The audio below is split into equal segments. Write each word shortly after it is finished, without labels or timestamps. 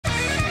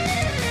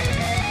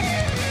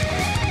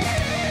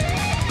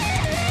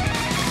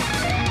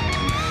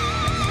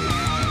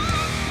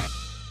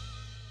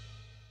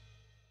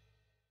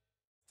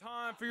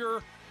for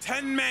your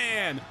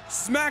 10-man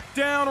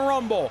SmackDown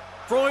Rumble.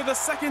 For only the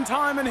second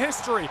time in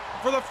history,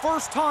 for the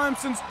first time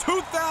since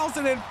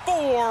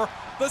 2004,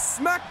 the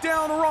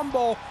SmackDown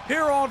Rumble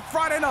here on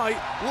Friday night,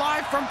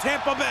 live from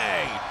Tampa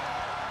Bay.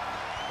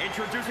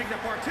 Introducing the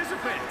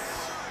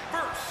participants.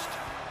 First,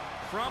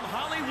 from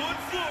Hollywood,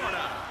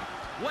 Florida,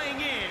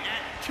 weighing in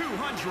at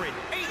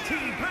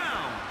 218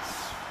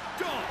 pounds,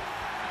 Dolph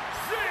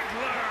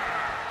Ziggler.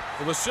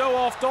 Well, the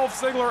show-off Dolph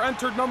Ziggler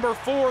entered number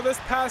 4 this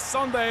past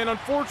Sunday, and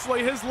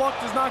unfortunately his luck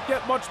does not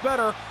get much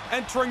better,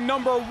 entering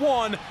number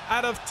 1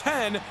 out of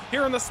 10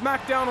 here in the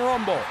SmackDown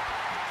Rumble.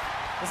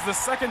 This is the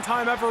second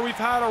time ever we've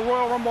had a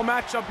Royal Rumble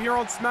matchup here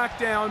on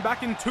SmackDown.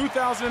 Back in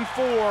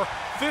 2004,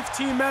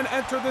 15 men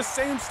entered this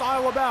same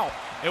style of bout.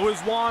 It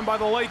was won by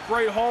the late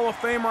great Hall of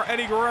Famer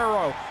Eddie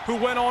Guerrero, who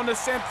went on to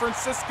San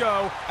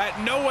Francisco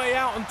at No Way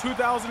Out in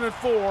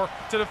 2004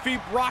 to defeat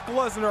Brock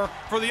Lesnar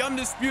for the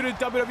undisputed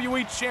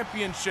WWE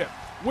Championship.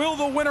 Will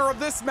the winner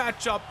of this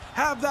matchup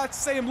have that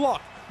same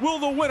luck? Will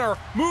the winner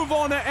move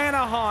on to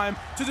Anaheim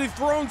to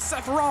dethrone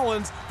Seth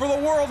Rollins for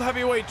the World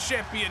Heavyweight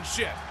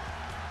Championship?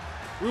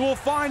 We will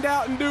find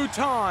out in due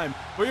time,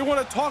 but you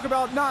want to talk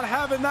about not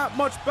having that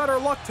much better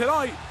luck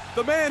tonight.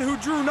 The man who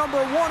drew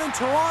number 1 in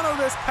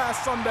Toronto this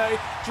past Sunday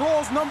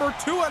draws number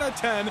 2 out of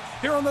 10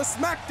 here on the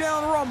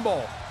SmackDown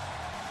Rumble.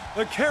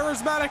 The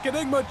charismatic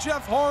enigma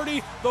Jeff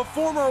Hardy, the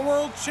former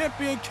world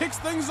champion, kicks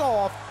things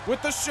off with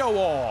the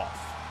show-off.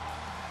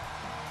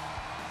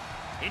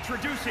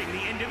 Introducing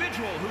the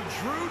individual who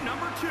drew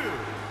number 2,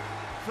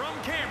 from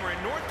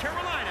Cameron, North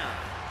Carolina,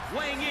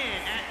 weighing in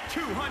at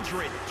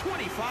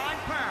 225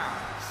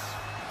 pounds,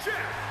 Jeff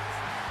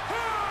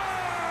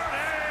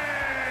Hardy!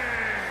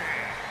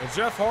 Well,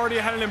 Jeff Hardy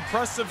had an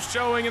impressive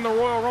showing in the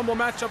Royal Rumble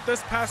matchup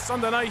this past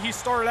Sunday night. He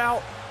started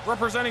out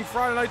representing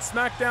Friday Night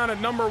SmackDown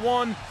at number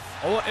 1,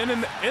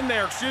 in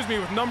there,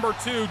 with number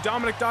 2,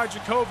 Dominic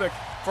Dijakovic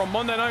from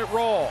Monday Night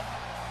Raw.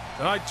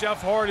 Tonight,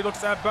 Jeff Hardy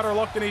looks to have better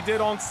luck than he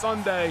did on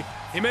Sunday.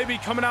 He may be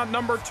coming out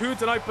number 2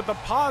 tonight, but the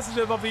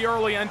positive of the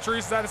early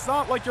entries is that it's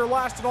not like you're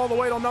lasting all the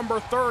way till number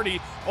 30.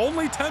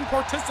 Only 10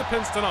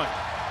 participants tonight.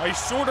 A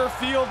shorter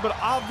field, but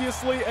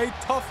obviously a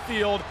tough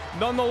field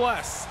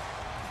nonetheless.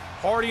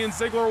 Hardy and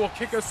Ziggler will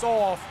kick us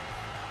off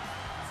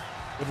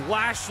with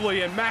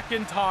Lashley and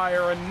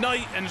McIntyre and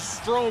Knight and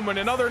Strowman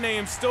and other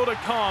names still to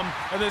come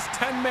in this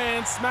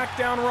 10-man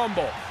SmackDown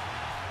Rumble.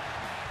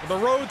 The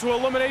road to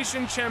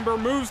Elimination Chamber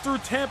moves through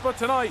Tampa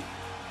tonight.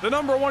 The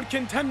number 1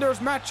 contenders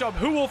matchup.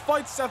 Who will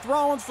fight Seth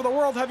Rollins for the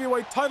World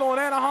Heavyweight title in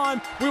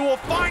Anaheim? We will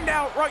find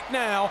out right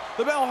now.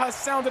 The bell has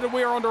sounded and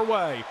we are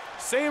underway.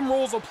 Same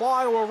rules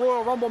apply to a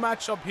Royal Rumble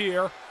matchup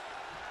here.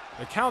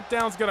 The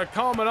countdown's gonna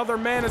come. Another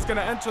man is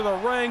gonna enter the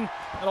ring.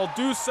 It'll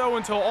do so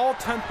until all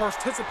 10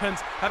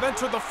 participants have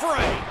entered the fray.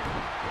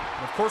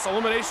 And of course,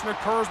 elimination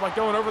occurs by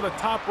going over the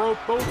top rope,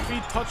 both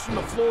feet touching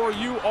the floor.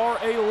 You are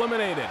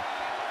eliminated.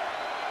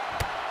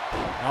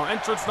 Now,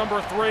 entrance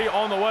number 3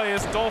 on the way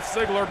is Dolph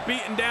Ziggler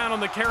beating down on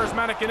the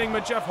charismatic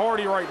enigma Jeff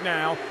Hardy right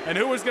now. And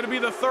who is going to be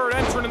the third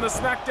entrant in the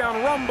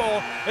SmackDown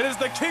Rumble? It is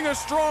the King of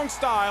Strong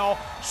Style,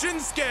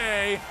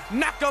 Shinsuke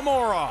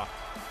Nakamura.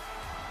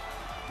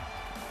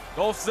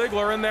 Dolph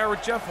Ziggler in there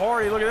with Jeff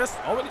Hardy. Look at this.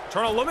 Oh,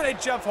 trying to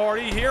eliminate Jeff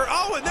Hardy here.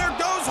 Oh, and there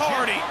goes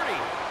Hardy. Jeff Hardy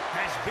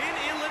has been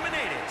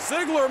eliminated.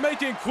 Ziggler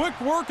making quick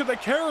work of the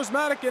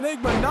charismatic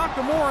enigma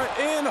Nakamura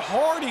in,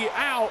 Hardy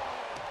out.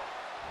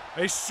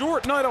 A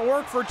short night of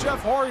work for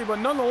Jeff Hardy, but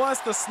nonetheless,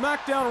 the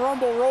SmackDown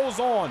Rumble rolls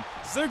on.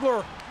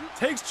 Ziggler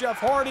takes Jeff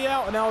Hardy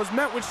out and now is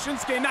met with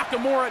Shinsuke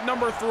Nakamura at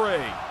number 3.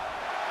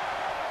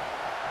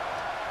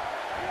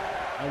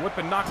 Now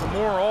whipping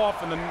Nakamura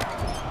off, and the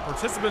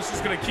participants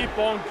just going to keep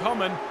on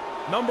coming.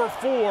 Number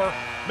 4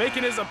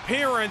 making his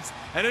appearance,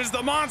 and it is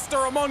the monster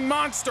among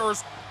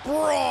monsters,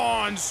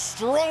 Braun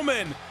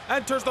Strowman,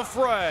 enters the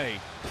fray.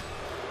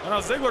 And now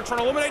Ziggler trying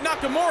to eliminate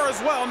Nakamura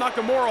as well.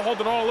 Nakamura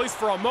holding on at least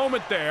for a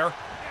moment there.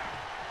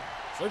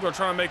 Ziggler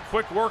trying to make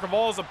quick work of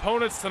all his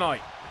opponents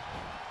tonight.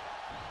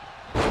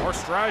 More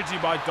strategy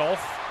by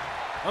Dolph.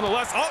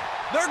 Nonetheless, oh,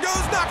 there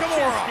goes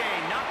Nakamura!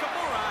 Shinsuke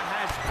Nakamura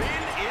has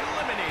been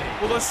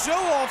eliminated. Well, the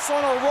show-off's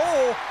on a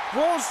roll.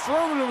 Braun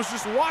Strowman was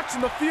just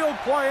watching the field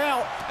play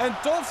out, and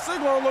Dolph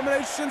Ziggler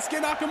eliminates Shinsuke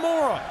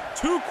Nakamura.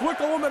 2 quick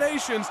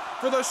eliminations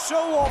for the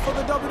show-off of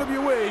the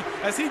WWE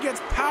as he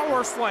gets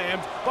power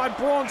slammed by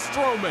Braun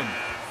Strowman.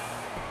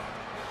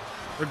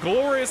 The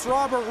glorious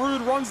Robert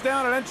Roode runs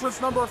down at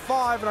entrance number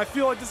 5, and I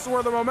feel like this is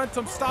where the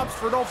momentum stops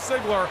for Dolph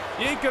Ziggler.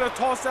 He ain't gonna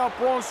toss out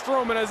Braun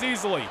Strowman as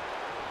easily.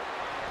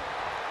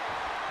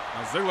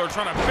 Now Ziggler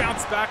trying to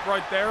bounce back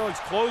right there. He's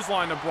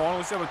clothesline to Braun.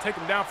 Let's see if we take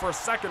him down for a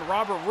second.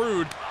 Robert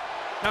Roode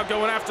now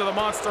going after the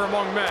monster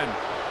among men.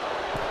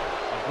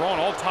 Braun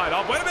all tied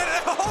up. Wait a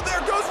minute. Oh,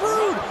 there goes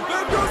Roode.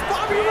 There goes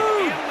Bobby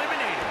Roode.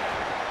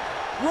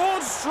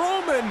 Braun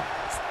Strowman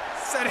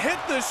said hit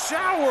the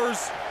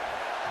showers.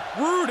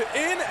 Roode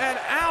in and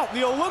out.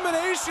 The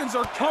eliminations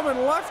are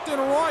coming left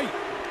and right.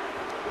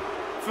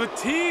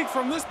 Fatigue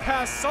from this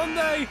past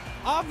Sunday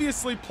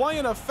obviously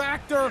playing a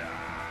factor.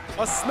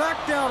 A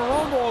SmackDown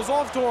Rumble is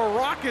off to a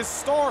raucous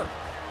start.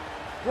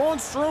 Braun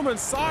Strowman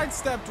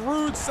sidestepped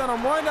Rude, sent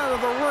him right out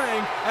of the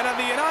ring, and at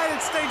the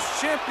United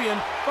States champion,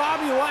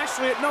 Bobby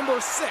Lashley at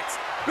number 6.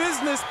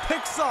 Business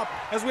picks up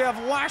as we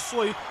have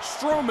Lashley,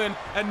 Strowman,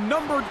 and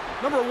number 1,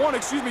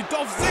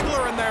 Dolph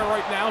Ziggler in there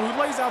right now,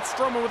 who lays out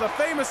Strowman with a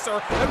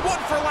famouser, and one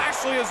for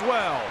Lashley as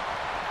well.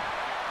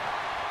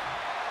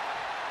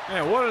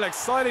 Man, what an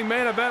exciting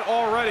main event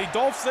already.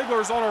 Dolph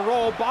Ziggler's on a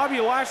roll.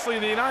 Bobby Lashley,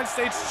 the United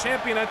States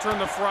champion, entering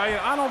the fray, and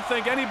I don't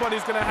think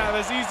anybody's going to have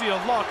as easy a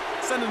luck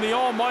sending the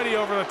Almighty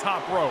over the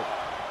top rope.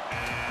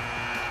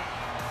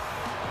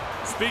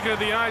 Speaking of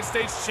the United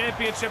States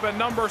Championship at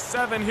number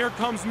 7, here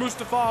comes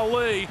Mustafa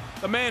Ali,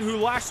 the man who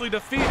Lashley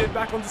defeated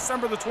back on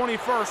December the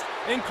 21st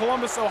in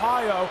Columbus,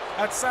 Ohio,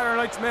 at Saturday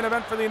night's main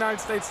event for the United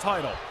States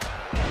title.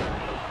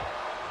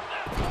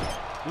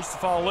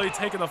 Mustafa Ali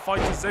taking the fight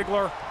to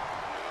Ziggler.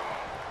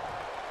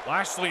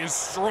 Lashley and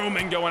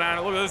Strowman going at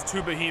it. Look at those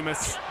two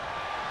behemoths.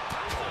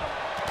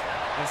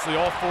 Obviously,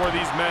 all 4 of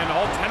these men,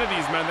 all 10 of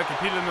these men that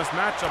competed in this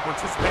matchup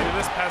participated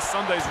this past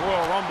Sunday's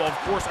Royal Rumble. Of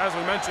course, as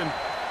we mentioned,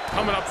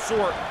 coming up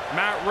short,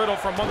 Matt Riddle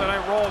from Monday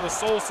Night Raw, the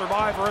sole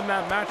survivor in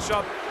that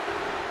matchup,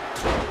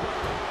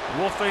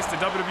 will face the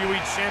WWE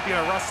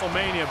Champion at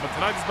WrestleMania. But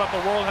tonight is about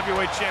the World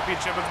Heavyweight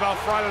Championship. It's about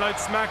Friday Night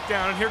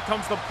SmackDown, and here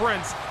comes the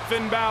Prince,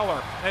 Finn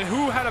Balor. And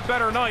who had a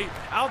better night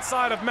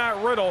outside of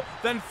Matt Riddle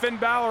than Finn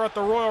Balor at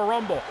the Royal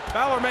Rumble?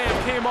 Balor may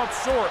have came up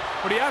short,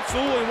 but he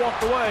absolutely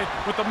walked away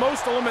with the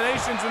most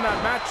eliminations in that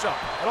matchup.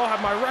 I don't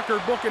have my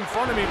record book in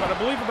front of me, but I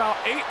believe about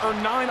 8 or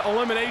 9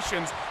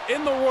 eliminations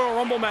in the Royal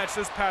Rumble match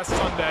this past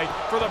Sunday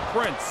for the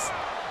Prince,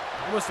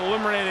 almost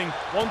eliminating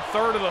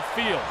 1/3 of the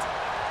field.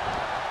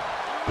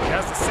 He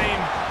has the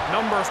same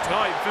numbers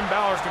tonight. Finn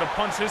Balor's going to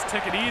punch his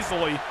ticket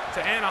easily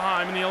to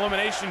Anaheim in the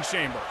Elimination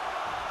Chamber.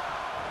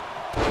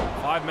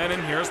 5 men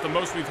in here. It's the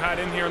most we've had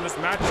in here in this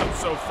matchup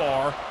so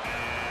far.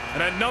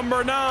 And at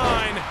number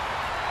 9,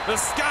 the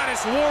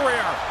Scottish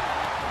Warrior,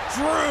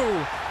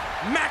 Drew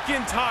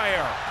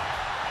McIntyre.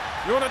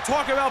 You want to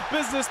talk about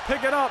business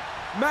picking up?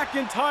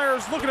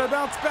 McIntyre's looking to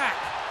bounce back.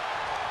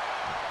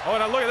 Oh,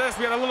 now look at this.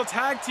 We got a little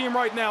tag team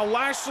right now.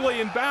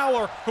 Lashley and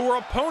Balor, who were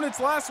opponents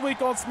last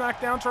week on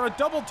SmackDown, trying to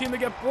double team to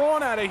get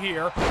Braun out of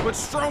here, but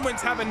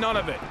Strowman's having none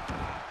of it.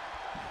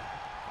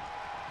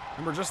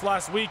 Remember, just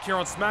last week here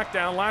on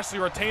SmackDown, Lashley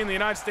retained the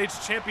United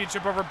States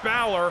Championship over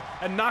Balor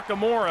and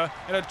Nakamura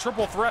in a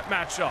triple threat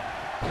matchup.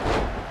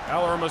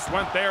 Balor almost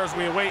went there as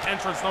we await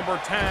entrance number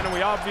 10, and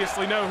we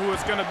obviously know who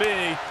it's going to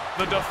be.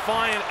 The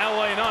defiant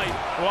LA Knight,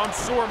 who I'm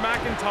sure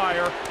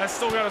McIntyre has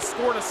still got a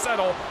score to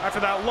settle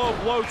after that low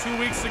blow 2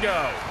 weeks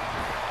ago.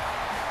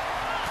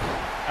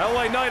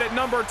 LA Knight at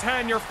number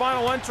 10, your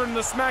final entrant in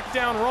the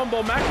SmackDown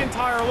Rumble.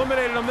 McIntyre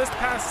eliminated him this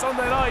past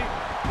Sunday night.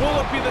 Will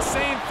it be the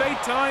same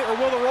fate tonight, or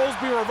will the roles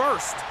be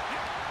reversed?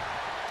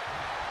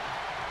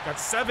 Got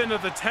 7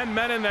 of the 10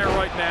 men in there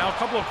right now. A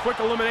couple of quick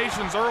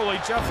eliminations early.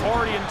 Jeff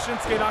Hardy and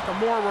Shinsuke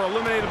Nakamura were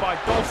eliminated by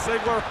Dolph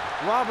Ziggler.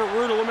 Robert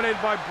Roode eliminated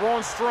by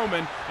Braun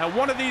Strowman. And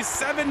one of these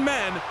 7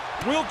 men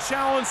will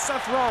challenge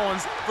Seth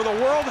Rollins for the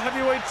World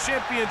Heavyweight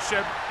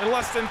Championship in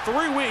less than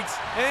 3 weeks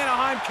in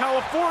Anaheim,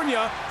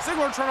 California.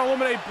 Ziggler trying to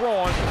eliminate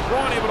Braun.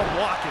 Braun able to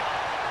block it.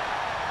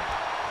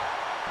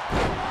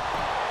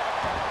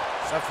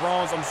 Seth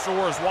Rollins, I'm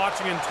sure, is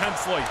watching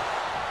intensely.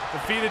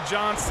 Defeated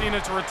John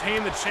Cena to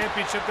retain the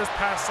championship this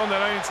past Sunday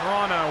night in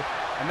Toronto.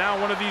 And now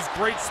one of these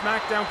great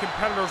SmackDown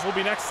competitors will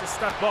be next to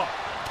step up.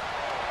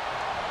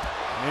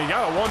 And you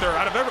gotta wonder,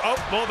 out of every... Oh,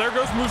 well, there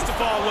goes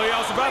Mustafa Ali. I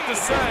was about to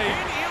say...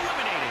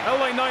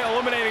 LA Knight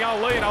eliminating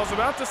Ali, and I was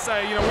about to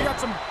say, you know, we got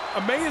some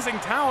amazing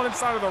talent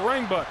inside of the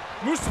ring, but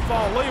Mustafa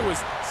Ali was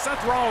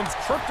Seth Rollins'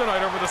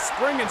 kryptonite over the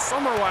spring and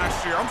summer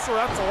last year. I'm sure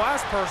that's the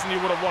last person he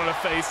would have wanted to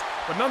face,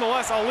 but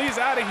nonetheless, Ali's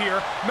out of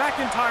here.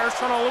 McIntyre's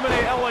trying to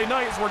eliminate LA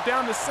Knight as we're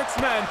down to 6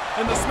 men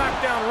in the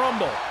SmackDown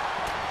Rumble.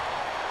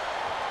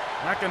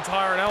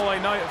 McIntyre and LA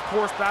Knight, of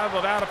course,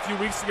 battled it out a few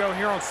weeks ago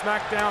here on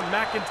SmackDown.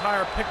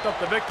 McIntyre picked up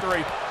the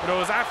victory, but it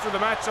was after the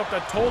matchup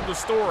that told the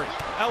story.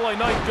 LA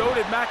Knight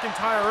goaded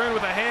McIntyre in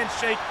with a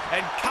handshake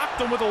and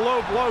cocked him with a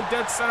low blow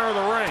dead center of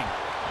the ring.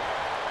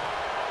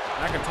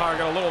 McIntyre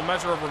got a little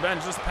measure of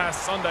revenge this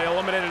past Sunday,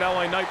 eliminated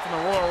LA Knight from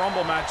the Royal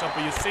Rumble matchup,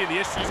 but you see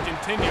the issues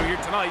continue here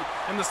tonight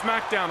in the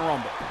SmackDown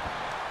Rumble.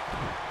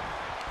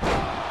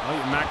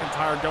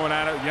 McIntyre going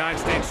at it. United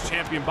States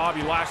champion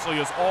Bobby Lashley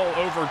is all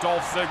over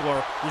Dolph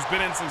Ziggler, who's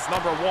been in since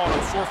number 1.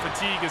 I'm sure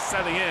fatigue is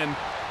setting in.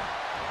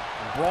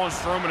 And Braun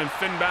Strowman and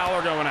Finn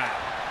Balor going at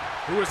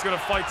it. Who is going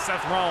to fight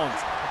Seth Rollins?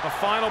 The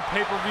final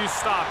pay-per-view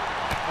stop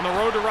on the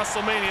road to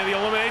WrestleMania, the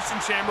Elimination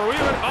Chamber.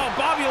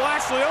 Bobby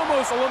Lashley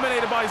almost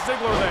eliminated by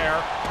Ziggler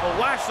there. But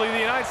Lashley, the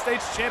United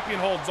States champion,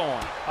 holds on.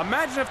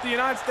 Imagine if the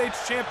United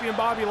States champion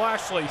Bobby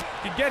Lashley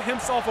could get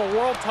himself a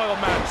world title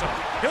matchup.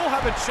 He'll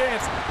have a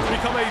chance to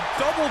become a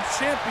double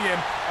champion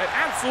and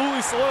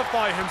absolutely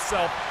solidify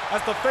himself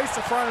as the face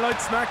of Friday Night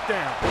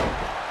SmackDown.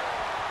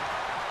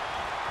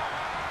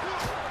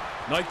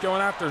 Knight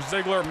going after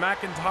Ziggler,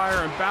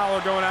 McIntyre and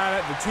Balor going at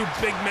it. The two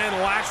big men,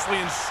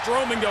 Lashley and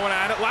Strowman, going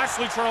at it.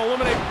 Lashley trying to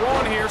eliminate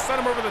Braun here, send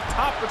him over the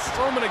top, but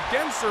Strowman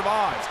again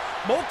survives.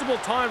 Multiple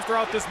times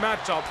throughout this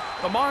matchup,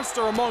 the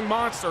monster among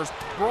monsters,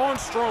 Braun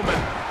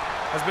Strowman,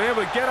 has been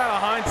able to get out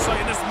of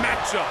hindsight in this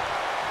matchup.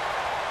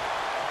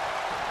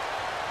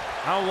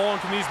 How long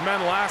can these men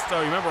last,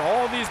 though? You remember,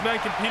 all of these men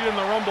competed in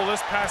the Rumble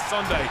this past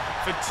Sunday.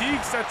 Fatigue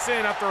sets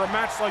in after a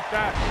match like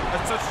that.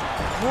 At such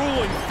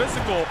grueling,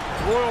 physical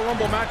Royal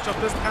Rumble matchup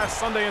this past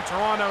Sunday in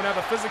Toronto. Now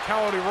the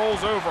physicality rolls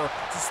over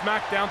to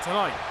SmackDown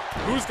tonight.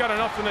 Who's got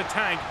enough in the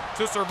tank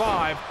to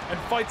survive and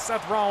fight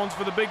Seth Rollins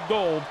for the big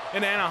gold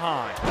in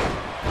Anaheim?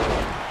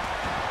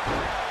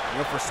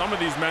 You know, for some of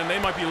these men, they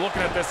might be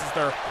looking at this as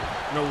their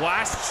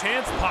last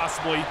chance,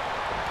 possibly,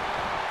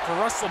 for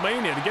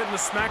WrestleMania, to get in the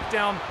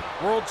SmackDown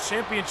World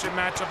Championship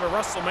matchup at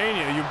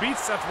WrestleMania. You beat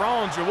Seth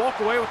Rollins, you walk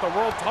away with the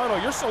world title,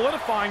 you're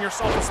solidifying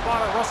yourself a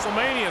spot at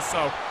WrestleMania,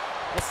 so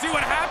we'll see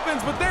what happens,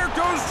 but there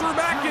goes Drew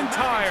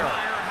McIntyre.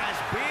 Has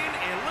been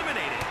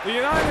eliminated. The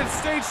United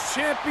States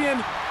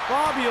champion,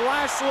 Bobby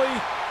Lashley,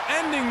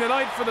 ending the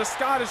night for the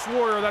Scottish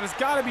Warrior. That has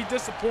got to be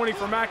disappointing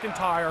for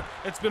McIntyre.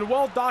 It's been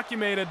well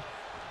documented,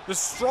 the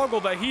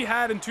struggle that he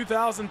had in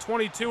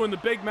 2022 in the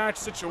big match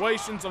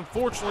situations.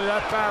 Unfortunately,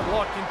 that bad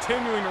luck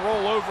continuing to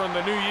roll over in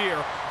the new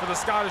year for the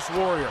Scottish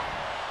Warrior.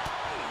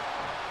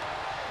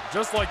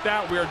 Just like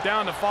that, we are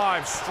down to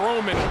 5.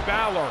 Strowman,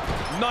 Balor,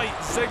 Knight,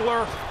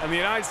 Ziggler, and the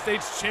United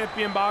States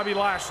champion Bobby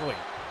Lashley.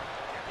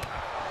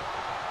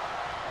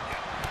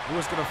 Who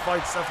is going to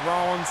fight Seth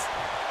Rollins?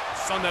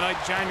 Sunday night,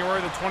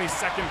 January the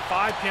 22nd,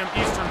 5 p.m.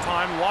 Eastern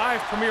Time, live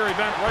premiere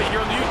event right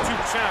here on the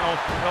YouTube channel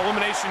at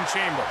Elimination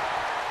Chamber.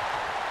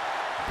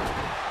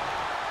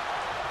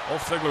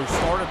 Dolph Ziggler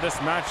started this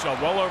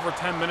matchup well over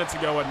 10 minutes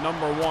ago at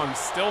number 1.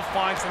 Still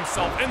finds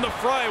himself in the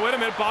fray. Wait a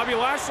minute, Bobby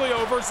Lashley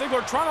over.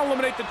 Ziggler trying to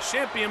eliminate the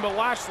champion, but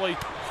Lashley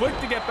quick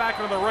to get back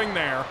into the ring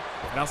there.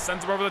 And now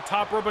sends him over the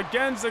top rope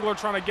again. Ziggler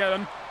trying to get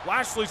him.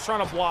 Lashley's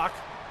trying to block.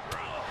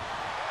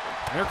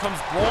 And here comes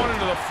Braun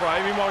into the fray.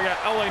 Meanwhile, we got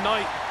LA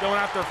Knight going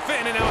after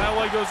Finn, and now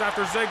LA goes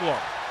after Ziggler.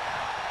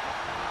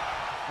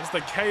 This is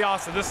the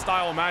chaos of this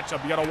style of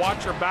matchup. You got to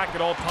watch your back at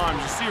all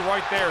times. You see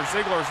right there,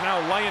 Ziggler's now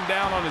laying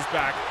down on his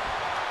back.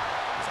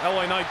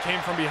 LA Knight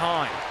came from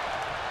behind.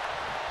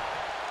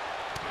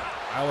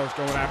 Balor's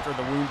going after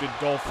the wounded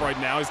Dolph right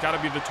now. He's got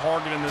to be the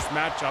target in this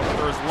matchup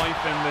for his length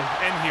in the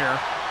end here.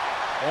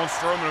 Braun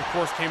Strowman, of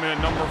course, came in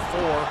at number 4.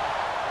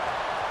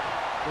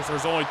 Of course,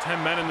 there's only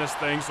 10 men in this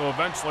thing, so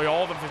eventually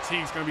all the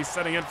fatigue is going to be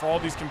setting in for all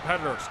these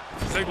competitors.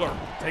 Ziggler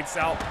takes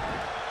out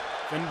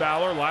Finn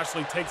Balor.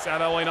 Lashley takes out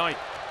LA Knight.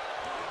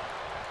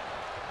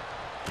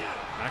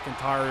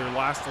 McIntyre, your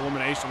last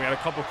elimination. We had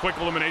a couple quick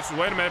eliminations.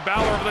 Wait a minute,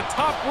 Balor over the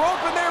top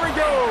rope, and there he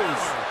goes!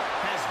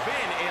 Has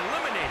been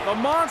eliminated. The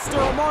monster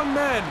among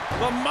men,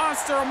 the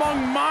monster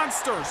among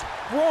monsters.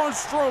 Braun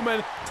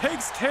Strowman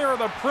takes care of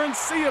the Prince.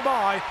 See you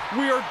bye.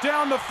 We are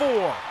down to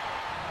 4.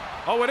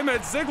 Oh, wait a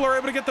minute, Ziggler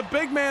able to get the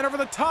big man over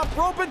the top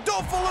rope, and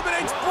Dolph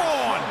eliminates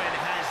Braun!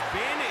 Has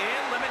been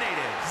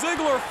eliminated.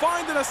 Ziggler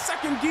finding a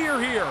second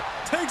gear here.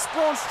 Takes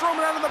Braun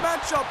Strowman out of the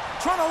matchup,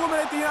 trying to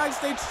eliminate the United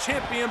States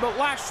champion, but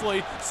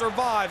Lashley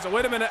survives. And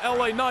wait a minute,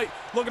 LA Knight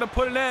looking to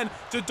put an end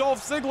to Dolph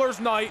Ziggler's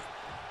night,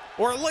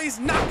 or at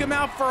least knock him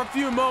out for a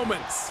few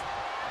moments.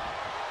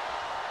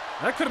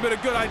 That could have been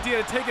a good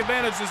idea to take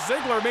advantage of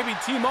Ziggler, maybe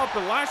team up,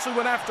 but Lashley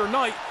went after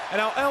Knight, and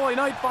now LA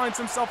Knight finds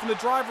himself in the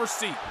driver's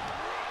seat.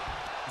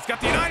 He's got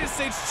the United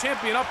States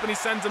champion up, and he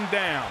sends him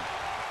down.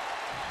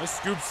 A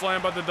scoop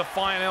slam by the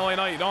defiant LA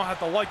Knight. You don't have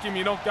to like him.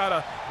 You don't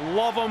gotta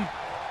love him.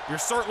 You're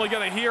certainly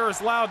gonna hear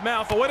his loud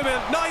mouth. Oh, wait a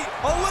minute. Knight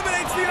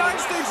eliminates the United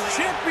States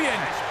champion.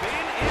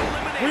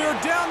 We are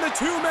down to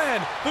 2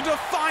 men. The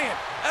defiant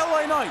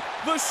LA Knight,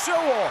 the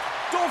show-off,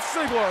 Dolph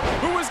Ziggler,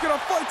 who is gonna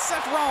fight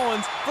Seth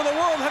Rollins for the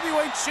World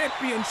Heavyweight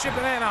Championship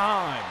in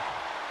Anaheim.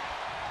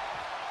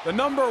 The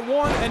number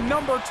 1 and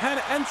number 10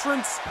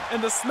 entrants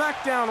in the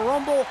SmackDown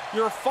Rumble.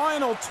 Your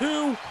final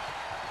 2.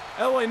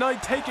 LA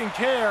Knight taking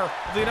care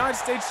of the United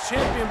States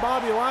champion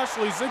Bobby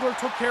Lashley. Ziggler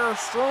took care of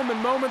Strowman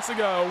moments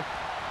ago.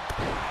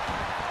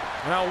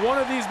 Now one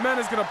of these men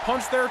is going to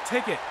punch their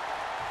ticket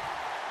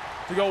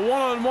to go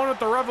one-on-one with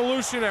the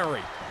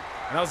Revolutionary.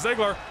 And now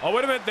Ziggler, oh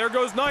wait a minute, there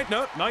goes Knight.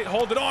 No, Knight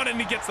hold it on, and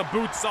he gets the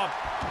boots up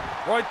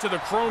right to the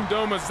chrome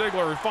dome of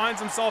Ziggler, who finds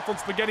himself on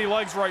spaghetti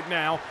legs right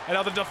now. And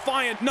now the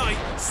defiant Knight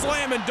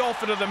slamming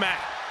Dolph into the mat.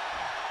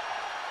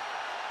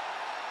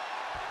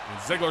 And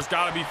Ziggler's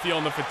got to be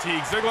feeling the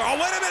fatigue. Ziggler, oh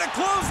wait a minute,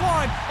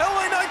 clothesline!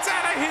 LA Knight's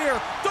out of here!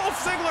 Dolph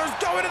Ziggler's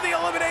going to the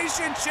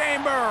Elimination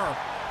Chamber!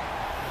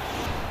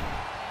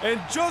 And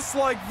just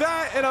like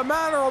that, in a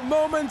matter of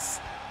moments,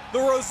 the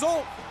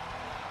result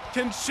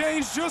can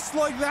change just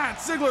like that.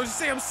 Ziggler,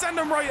 see him, send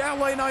him right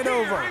LA Knight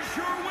over. Here is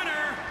your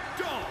winner,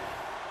 Dolph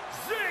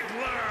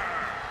Ziggler.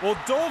 Well,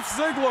 Dolph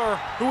Ziggler,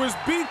 who was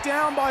beat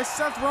down by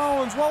Seth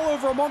Rollins well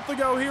over a month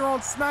ago here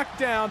on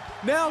SmackDown,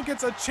 now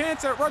gets a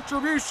chance at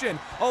retribution.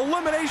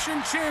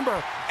 Elimination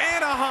Chamber,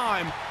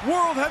 Anaheim,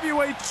 World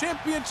Heavyweight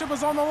Championship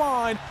is on the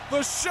line.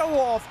 The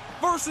show-off,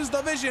 versus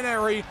the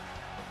Visionary.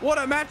 What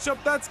a matchup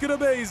that's going to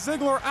be.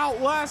 Ziggler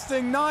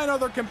outlasting 9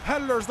 other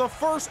competitors, the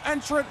first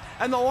entrant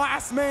and the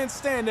last man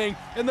standing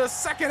in the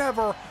second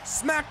ever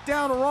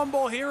SmackDown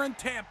Rumble here in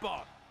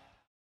Tampa.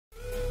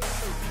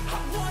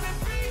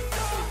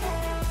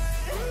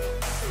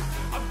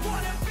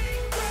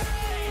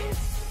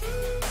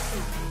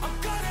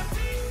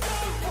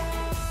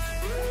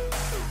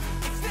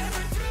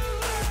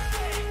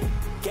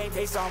 Game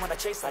face on when I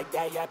chase like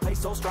that. Yeah, I play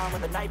so strong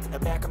with a knife in the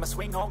back. I'ma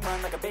swing home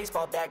run like a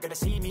baseball bat. Gonna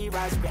see me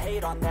rise, you can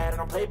hate on that. I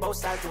don't play both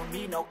sides, doing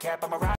me no cap. I'm a